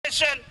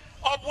nation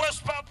of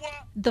West Papua.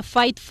 The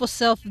fight for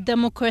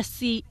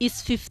self-democracy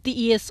is 50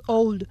 years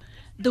old.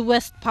 The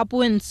West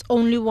Papuans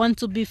only want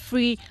to be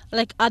free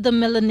like other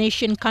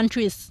Melanesian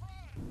countries.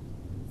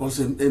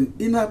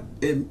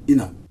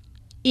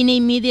 In a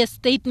media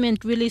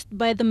statement released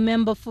by the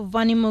member for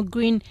Vanimo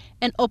Green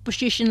and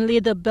opposition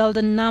leader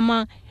Belden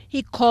Nama,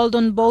 he called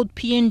on both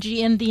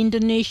PNG and the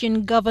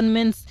Indonesian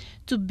governments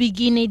to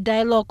begin a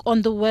dialogue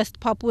on the West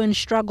Papuan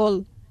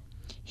struggle.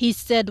 He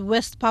said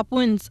West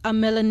Papuans are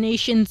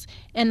Melanesians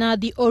and are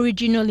the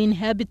original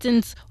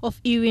inhabitants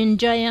of Irian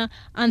Jaya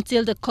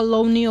until the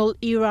colonial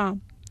era.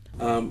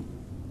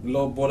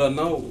 Lo border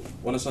now,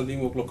 wana something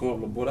wo lo come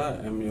up lo border,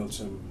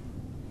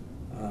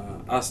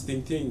 as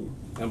thinking,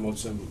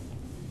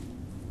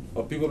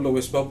 or people of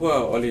West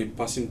Papua only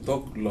passing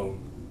talk long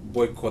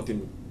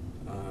boycotting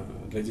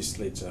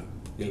legislature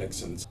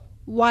elections.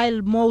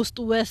 While most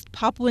West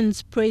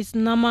Papuans praise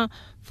Nama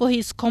for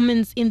his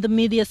comments in the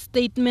media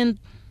statement,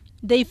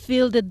 they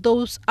feel that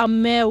those are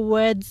mere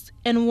words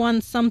and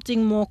want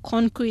something more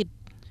concrete.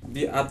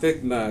 The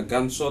attack na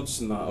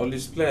gunshots na all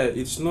this play,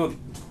 it's not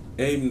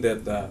aimed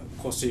at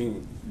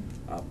causing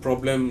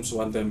problems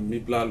on the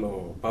Miplal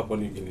or Papua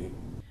New Guinea.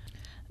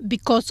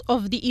 Because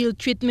of the ill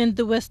treatment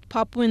the West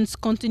Papuans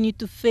continue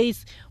to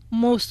face,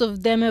 most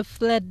of them have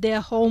fled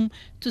their home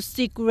to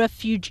seek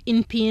refuge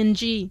in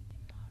PNG.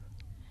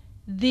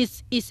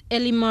 This is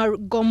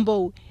Elimar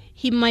Gombo.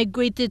 He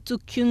migrated to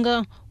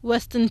Kunga,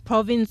 Western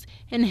Province,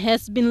 and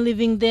has been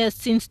living there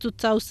since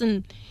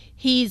 2000.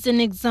 He is an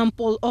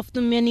example of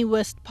the many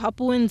West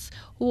Papuans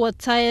who are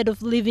tired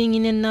of living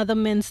in another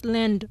man's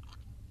land.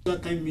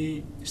 That time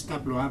me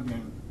stop lo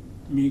haben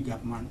me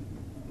government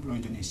lo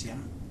Indonesia,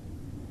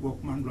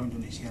 workman lo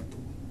Indonesia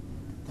too.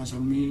 That's all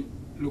me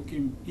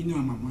looking inu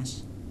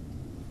amamas.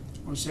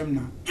 O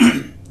semna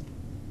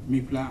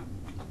mi pla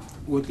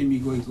woti mi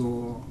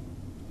go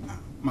na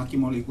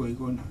makimol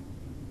go na.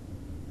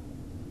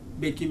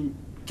 Bekim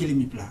kill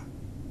mi pla.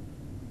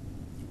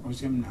 O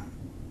semna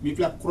mi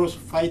pla cross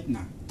fight na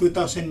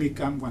 2000 mi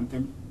come one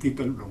time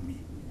people wrong me.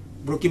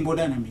 Broken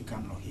border na mi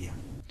come lo here.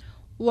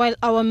 While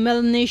our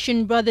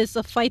Melanesian brothers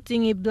are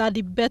fighting a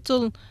bloody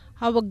battle,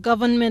 our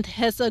government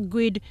has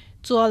agreed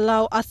to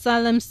allow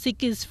asylum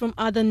seekers from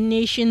other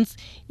nations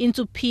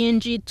into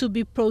PNG to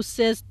be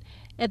processed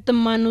at the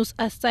Manus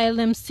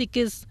Asylum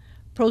Seekers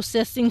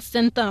Processing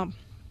Center.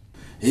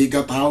 He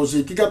got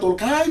housing, he got all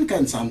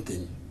kind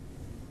something.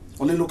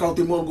 Only look out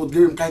Timor good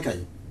give him kai.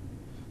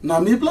 Na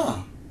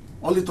mipla,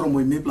 only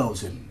tromoy mipla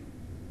osen.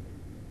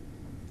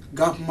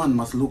 Government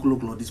must look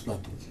lo this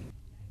plateau.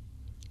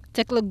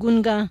 Tekla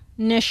Gunga,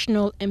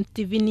 National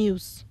EMTV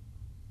News.